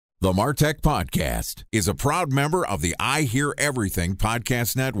The MarTech Podcast is a proud member of the I Hear Everything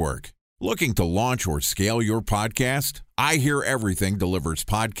Podcast Network. Looking to launch or scale your podcast? I Hear Everything delivers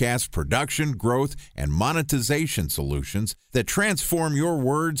podcast production, growth, and monetization solutions that transform your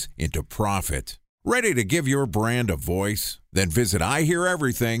words into profit. Ready to give your brand a voice? Then visit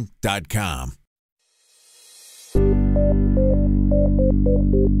iheareverything.com.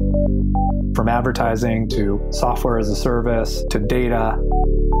 From advertising to software as a service to data.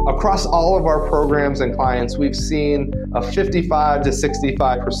 Across all of our programs and clients, we've seen a 55 to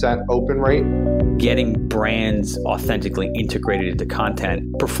 65% open rate. Getting brands authentically integrated into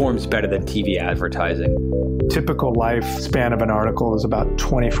content performs better than TV advertising. Typical lifespan of an article is about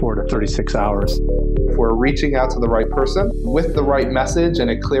 24 to 36 hours. If we're reaching out to the right person with the right message and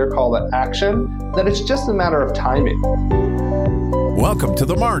a clear call to action, then it's just a matter of timing. Welcome to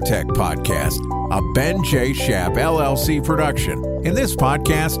the MarTech Podcast, a Ben J. Schaap LLC production. In this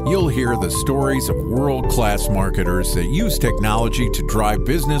podcast, you'll hear the stories of world-class marketers that use technology to drive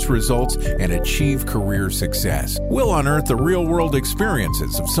business results and achieve career success. We'll unearth the real-world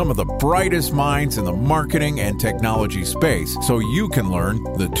experiences of some of the brightest minds in the marketing and technology space so you can learn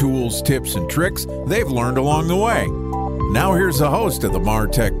the tools, tips, and tricks they've learned along the way. Now here's the host of the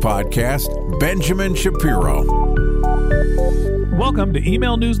MarTech Podcast, Benjamin Shapiro. Welcome to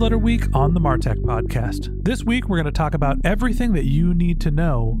Email Newsletter Week on the MarTech Podcast. This week, we're going to talk about everything that you need to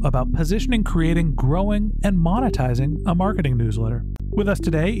know about positioning, creating, growing, and monetizing a marketing newsletter. With us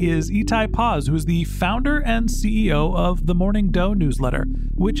today is Itay Paz, who is the founder and CEO of the Morning Dough newsletter,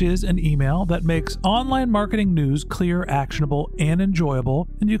 which is an email that makes online marketing news clear, actionable, and enjoyable,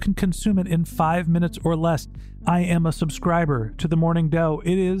 and you can consume it in 5 minutes or less. I am a subscriber to the Morning Dough.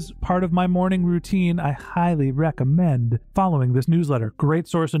 It is part of my morning routine. I highly recommend following this newsletter. Great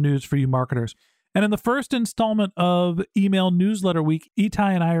source of news for you marketers. And in the first installment of Email Newsletter Week,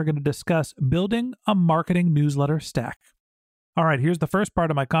 Itay and I are going to discuss building a marketing newsletter stack. All right, here's the first part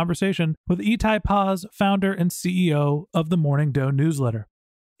of my conversation with Itay Paz, founder and CEO of the Morning Dough newsletter.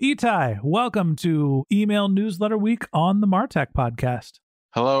 Itay, welcome to Email Newsletter Week on the MarTech Podcast.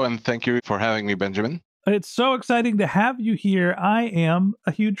 Hello, and thank you for having me, Benjamin. It's so exciting to have you here. I am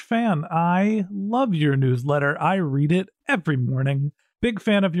a huge fan. I love your newsletter. I read it every morning. Big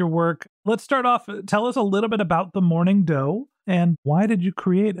fan of your work. Let's start off. Tell us a little bit about the Morning Dough and why did you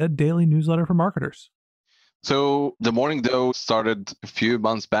create a daily newsletter for marketers? So the Morning Dough started a few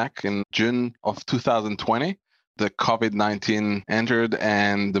months back in June of 2020. The COVID-19 entered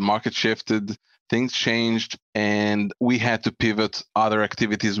and the market shifted. Things changed and we had to pivot other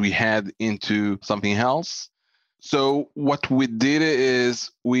activities we had into something else. So what we did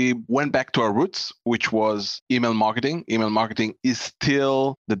is we went back to our roots, which was email marketing. Email marketing is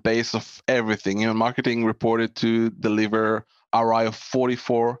still the base of everything. Email marketing reported to deliver ROI of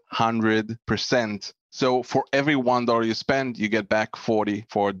 4,400%. So for every $1 you spend, you get back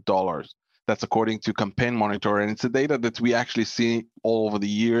 $44. That's according to Campaign Monitor. And it's a data that we actually see all over the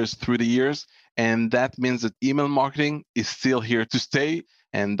years, through the years. And that means that email marketing is still here to stay.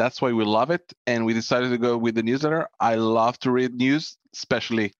 And that's why we love it. And we decided to go with the newsletter. I love to read news,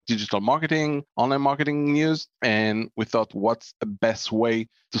 especially digital marketing, online marketing news. And we thought, what's the best way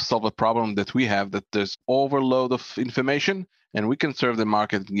to solve a problem that we have, that there's overload of information and we can serve the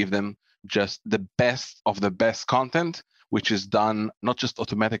market and give them just the best of the best content, which is done not just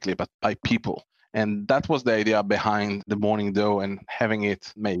automatically, but by people. And that was the idea behind the Morning Dough and having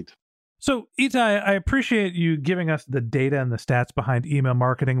it made. So, Itay, I appreciate you giving us the data and the stats behind email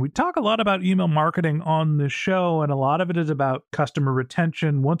marketing. We talk a lot about email marketing on the show, and a lot of it is about customer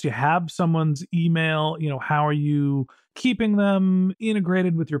retention. Once you have someone's email, how are you keeping them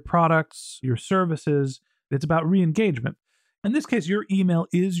integrated with your products, your services? It's about re-engagement. In this case, your email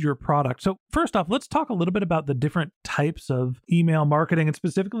is your product. So first off, let's talk a little bit about the different types of email marketing and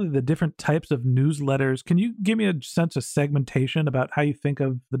specifically the different types of newsletters. Can you give me a sense of segmentation about how you think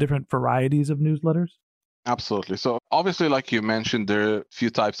of the different varieties of newsletters? Absolutely. So obviously, like you mentioned, there are a few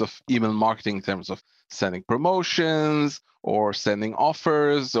types of email marketing in terms of sending promotions or sending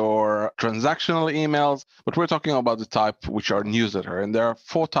offers or transactional emails. But we're talking about the type which are newsletter. And there are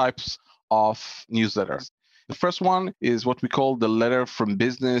 4 types of newsletters. The first one is what we call the letter from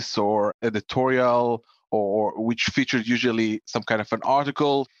business or editorial, or which features usually some kind of an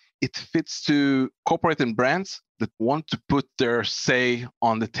article. It fits to corporate and brands that want to put their say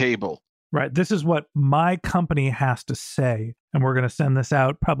on the table. Right. This is what my company has to say. And we're going to send this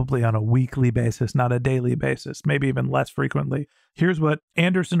out probably on a weekly basis, not a daily basis, maybe even less frequently. Here's what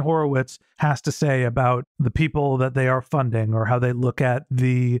Anderson Horowitz has to say about the people that they are funding or how they look at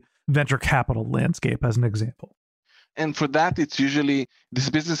the venture capital landscape, as an example. And for that, it's usually this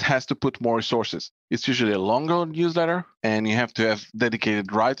business has to put more resources. It's usually a longer newsletter, and you have to have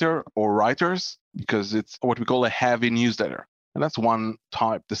dedicated writer or writers because it's what we call a heavy newsletter. And that's one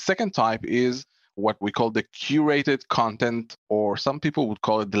type. The second type is what we call the curated content, or some people would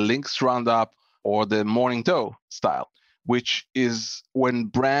call it the links roundup or the morning dough style, which is when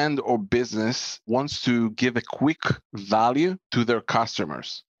brand or business wants to give a quick value to their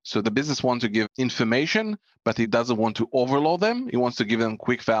customers. So the business wants to give information, but it doesn't want to overload them. It wants to give them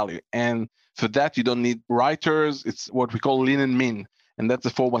quick value. And for that, you don't need writers. It's what we call lean and mean. And that's the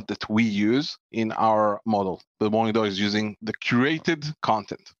format that we use in our model. The morning dough is using the curated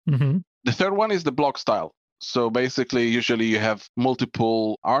content. Mm-hmm. The third one is the blog style. So basically, usually you have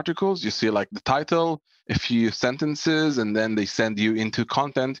multiple articles. You see like the title, a few sentences, and then they send you into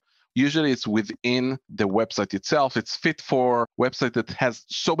content. Usually it's within the website itself. It's fit for website that has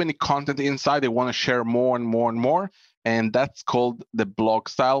so many content inside. They want to share more and more and more. And that's called the blog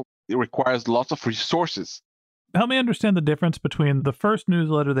style. It requires lots of resources. Help me understand the difference between the first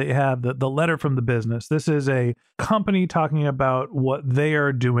newsletter that you have, the letter from the business. This is a company talking about what they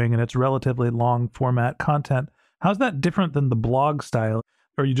are doing, and it's relatively long format content. How's that different than the blog style?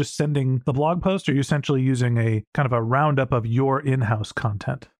 Are you just sending the blog post, or are you essentially using a kind of a roundup of your in-house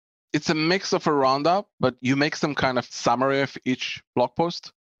content? It's a mix of a roundup, but you make some kind of summary of each blog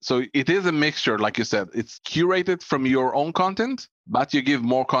post. So it is a mixture, like you said. It's curated from your own content, but you give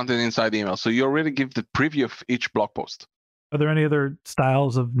more content inside the email. So you already give the preview of each blog post. Are there any other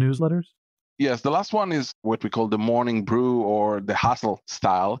styles of newsletters? Yes, the last one is what we call the morning brew or the hustle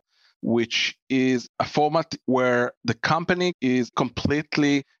style, which is a format where the company is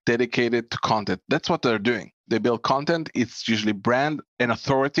completely dedicated to content. That's what they're doing. They build content. It's usually brand and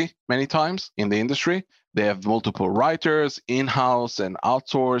authority many times in the industry. They have multiple writers, in-house and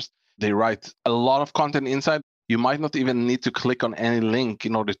outsourced. They write a lot of content inside. You might not even need to click on any link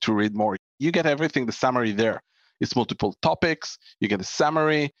in order to read more. You get everything, the summary there. It's multiple topics. You get a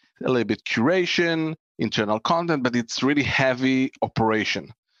summary, a little bit curation, internal content, but it's really heavy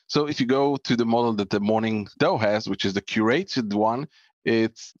operation. So if you go to the model that the Morning Dough has, which is the curated one,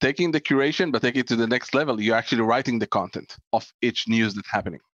 it's taking the curation, but take it to the next level. You're actually writing the content of each news that's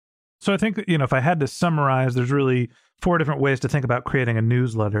happening. So I think, if I had to summarize, there's really 4 different ways to think about creating a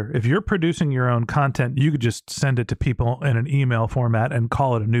newsletter. If you're producing your own content, you could just send it to people in an email format and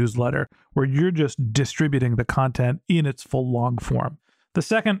call it a newsletter, where you're just distributing the content in its full long form. The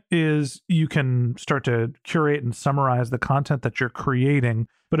second is you can start to curate and summarize the content that you're creating,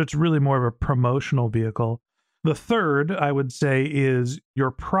 but it's really more of a promotional vehicle. The third, I would say, is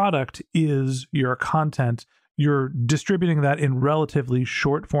your product is your content. You're distributing that in relatively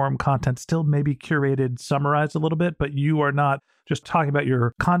short form content, still maybe curated, summarized a little bit, but you are not just talking about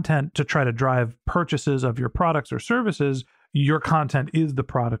your content to try to drive purchases of your products or services. Your content is the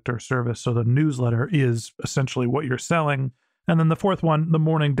product or service. So the newsletter is essentially what you're selling. And then the fourth one, the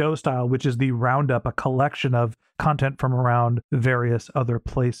Morning Dough style, which is the roundup, a collection of content from around various other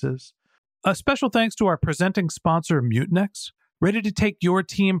places. A special thanks to our presenting sponsor, Mutinex. Ready to take your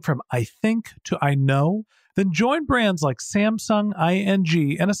team from I think to I know? Then join brands like Samsung,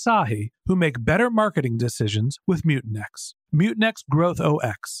 ING, and Asahi who make better marketing decisions with Mutinex. Mutinex Growth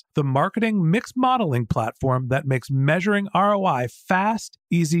OX, the marketing mix modeling platform that makes measuring ROI fast,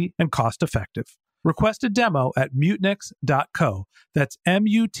 easy, and cost-effective. Request a demo at mutinex.co. That's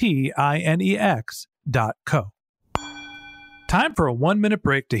MUTINEX.co. Time for a 1-minute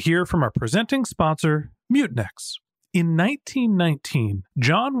break to hear from our presenting sponsor, Mutinex. In 1919,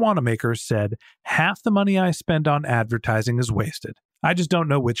 John Wanamaker said, "Half the money I spend on advertising is wasted. I just don't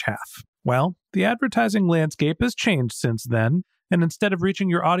know which half." Well, the advertising landscape has changed since then, and instead of reaching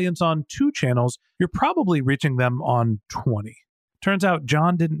your audience on 2 channels, you're probably reaching them on 20. Turns out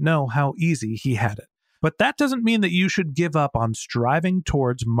John didn't know how easy he had it. But that doesn't mean that you should give up on striving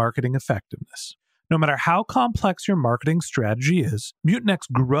towards marketing effectiveness. No matter how complex your marketing strategy is,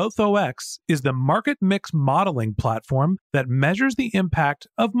 Mutinex Growth OX is the market mix modeling platform that measures the impact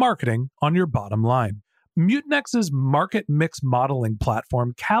of marketing on your bottom line. Mutinex's market mix modeling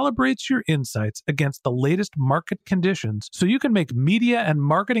platform calibrates your insights against the latest market conditions so you can make media and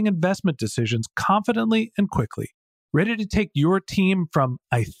marketing investment decisions confidently and quickly. Ready to take your team from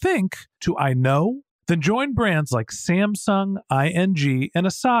I think to I know? Then join brands like Samsung, ING, and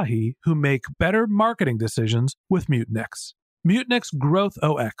Asahi who make better marketing decisions with Mutinex. Mutinex Growth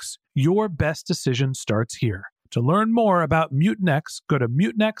OX. Your best decision starts here. To learn more about Mutinex, go to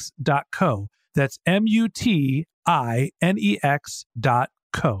mutinex.co. That's MUTINEX.co.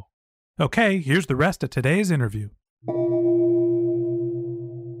 Okay, here's the rest of today's interview.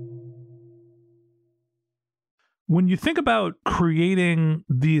 When you think about creating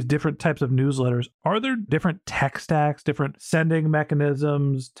these different types of newsletters, are there different tech stacks, different sending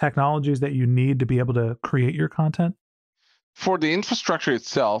mechanisms, technologies that you need to be able to create your content? For the infrastructure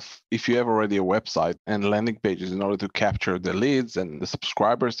itself, if you have already a website and landing pages in order to capture the leads and the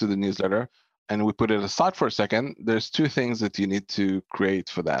subscribers to the newsletter, and we put it aside for a second, there's two things that you need to create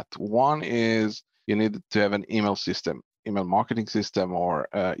for that. One is you need to have an email system, email marketing system, or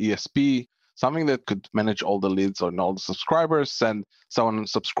ESP, something that could manage all the leads and all the subscribers. And someone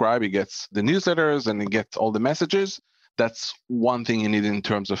subscribe, he gets the newsletters and he gets all the messages. That's one thing you need in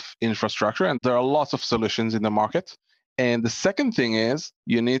terms of infrastructure. And there are lots of solutions in the market. And the second thing is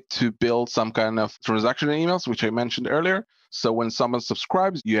you need to build some kind of transaction emails, which I mentioned earlier. So when someone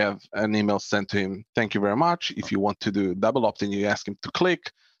subscribes, you have an email sent to him. Thank you very much. If you want to do double opt-in, you ask him to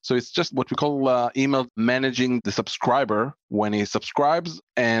click. So it's just what we call email managing the subscriber when he subscribes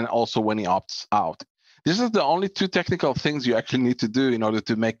and also when he opts out. This is the only two technical things you actually need to do in order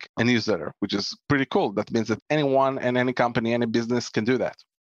to make a newsletter, which is pretty cool. That means that anyone and any company, any business can do that.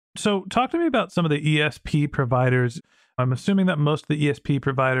 So talk to me about some of the ESP providers. I'm assuming that most of the ESP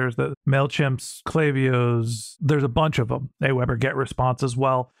providers, the MailChimps, Klaviyo's, there's a bunch of them. Aweber, GetResponse as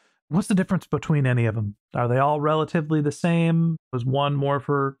well. What's the difference between any of them? Are they all relatively the same? Was one more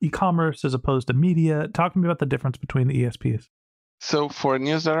for e-commerce as opposed to media? Talk to me about the difference between the ESPs. So for a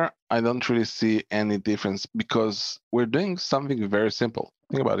newsletter, I don't really see any difference because we're doing something very simple.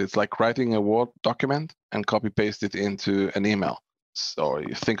 Think about it. It's like writing a Word document and copy paste it into an email. So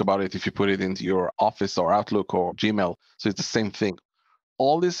you think about it if you put it into your Office or Outlook or Gmail. So it's the same thing.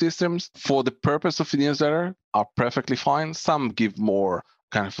 All these systems for the purpose of the newsletter are perfectly fine. Some give more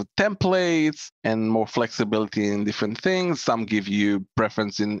kind of templates and more flexibility in different things. Some give you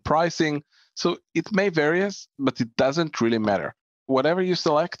preference in pricing. So it may vary, but it doesn't really matter. Whatever you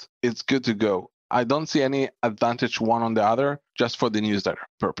select, it's good to go. I don't see any advantage one on the other just for the newsletter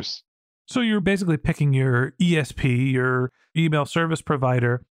purpose. So you're basically picking your ESP, your email service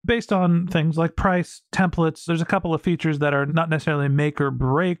provider, based on things like price, templates. There's a couple of features that are not necessarily make or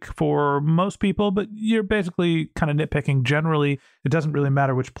break for most people, but you're basically kind of nitpicking. Generally, it doesn't really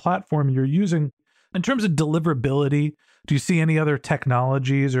matter which platform you're using. In terms of deliverability, do you see any other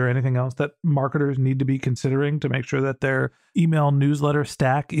technologies or anything else that marketers need to be considering to make sure that their email newsletter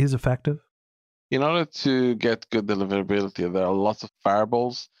stack is effective? In order to get good deliverability, there are lots of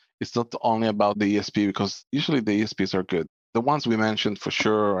variables. It's not only about the ESP because usually the ESPs are good. The ones we mentioned for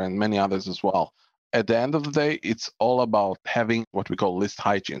sure and many others as well. At the end of the day, it's all about having what we call list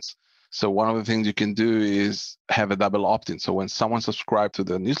hygienes. So one of the things you can do is have a double opt-in. So when someone subscribes to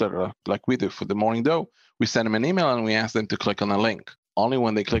the newsletter, like we do for the Morning Dough, we send them an email and we ask them to click on a link. Only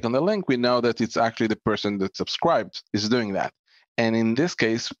when they click on the link, we know that it's actually the person that subscribed is doing that. And in this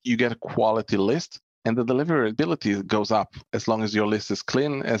case, you get a quality list and the deliverability goes up as long as your list is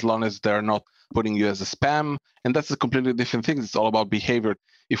clean, as long as they're not putting you as a spam. And that's a completely different thing. It's all about behavior.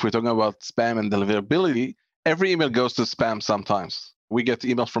 If we're talking about spam and deliverability, every email goes to spam sometimes. We get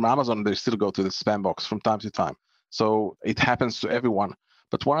emails from Amazon, they still go to the spam box from time to time. So it happens to everyone.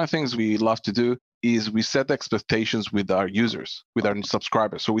 But one of the things we love to do is we set expectations with our users, with our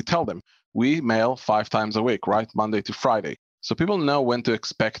subscribers. So we tell them, we mail 5 times a week, right? Monday to Friday. So people know when to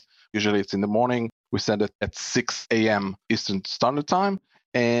expect. Usually it's in the morning. We send it at 6 a.m. Eastern Standard Time.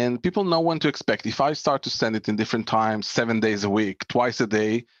 And people know when to expect. If I start to send it in different times, 7 days a week, twice a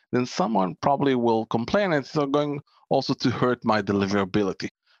day, then someone probably will complain. And it's going also to hurt my deliverability.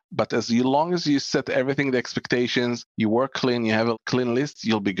 But as long as you set everything, the expectations, you work clean, you have a clean list,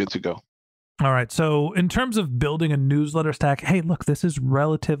 you'll be good to go. All right. So in terms of building a newsletter stack, hey, look, this is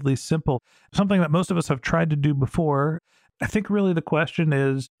relatively simple. Something that most of us have tried to do before. I think really the question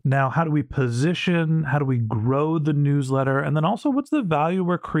is now, how do we position? How do we grow the newsletter? And then also, what's the value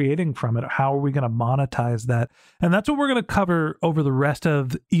we're creating from it? How are we going to monetize that? And that's what we're going to cover over the rest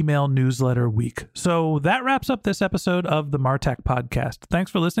of Email Newsletter Week. So that wraps up this episode of the Martech Podcast.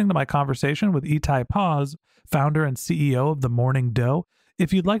 Thanks for listening to my conversation with Itay Paz, founder and CEO of The Morning Dough.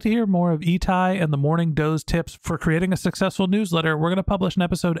 If you'd like to hear more of Itay and the Morning Dough's tips for creating a successful newsletter, we're going to publish an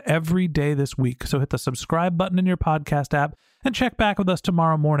episode every day this week. So hit the subscribe button in your podcast app and check back with us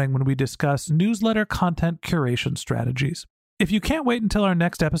tomorrow morning when we discuss newsletter content curation strategies. If you can't wait until our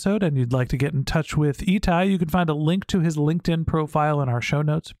next episode and you'd like to get in touch with Itay, you can find a link to his LinkedIn profile in our show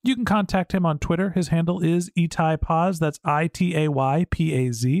notes. You can contact him on Twitter. His handle is Itay Paz. That's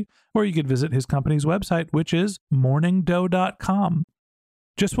ITAYPAZ. Or you could visit his company's website, which is morningdough.com.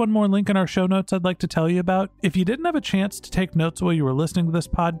 Just one more link in our show notes I'd like to tell you about. If you didn't have a chance to take notes while you were listening to this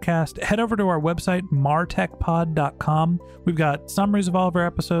podcast, head over to our website, martechpod.com. We've got summaries of all of our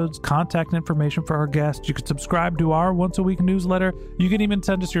episodes, contact information for our guests. You can subscribe to our once-a-week newsletter. You can even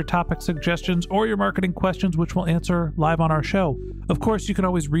send us your topic suggestions or your marketing questions, which we'll answer live on our show. Of course, you can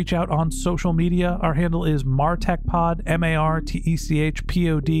always reach out on social media. Our handle is martechpod,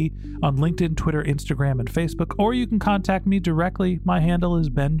 MARTECHPOD, on LinkedIn, Twitter, Instagram, and Facebook. Or you can contact me directly. My handle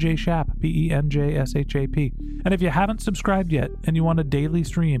is Ben J. Shap, BenJShap. And if you haven't subscribed yet and you want a daily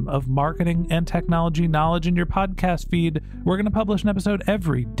stream of marketing and technology knowledge in your podcast feed, we're going to publish an episode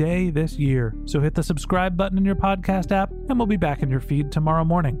every day this year. So hit the subscribe button in your podcast app and we'll be back in your feed tomorrow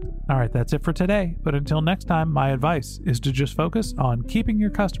morning. All right, that's it for today. But until next time, my advice is to just focus on keeping your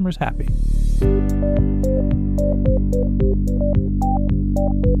customers happy.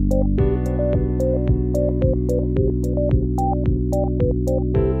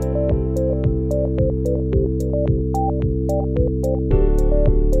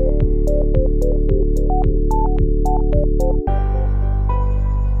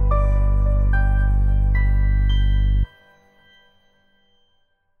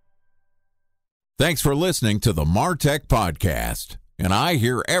 Thanks for listening to the MarTech Podcast, an I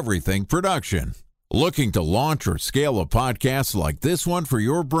Hear Everything production. Looking to launch or scale a podcast like this one for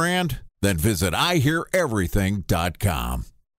your brand? Then visit iheareverything.com.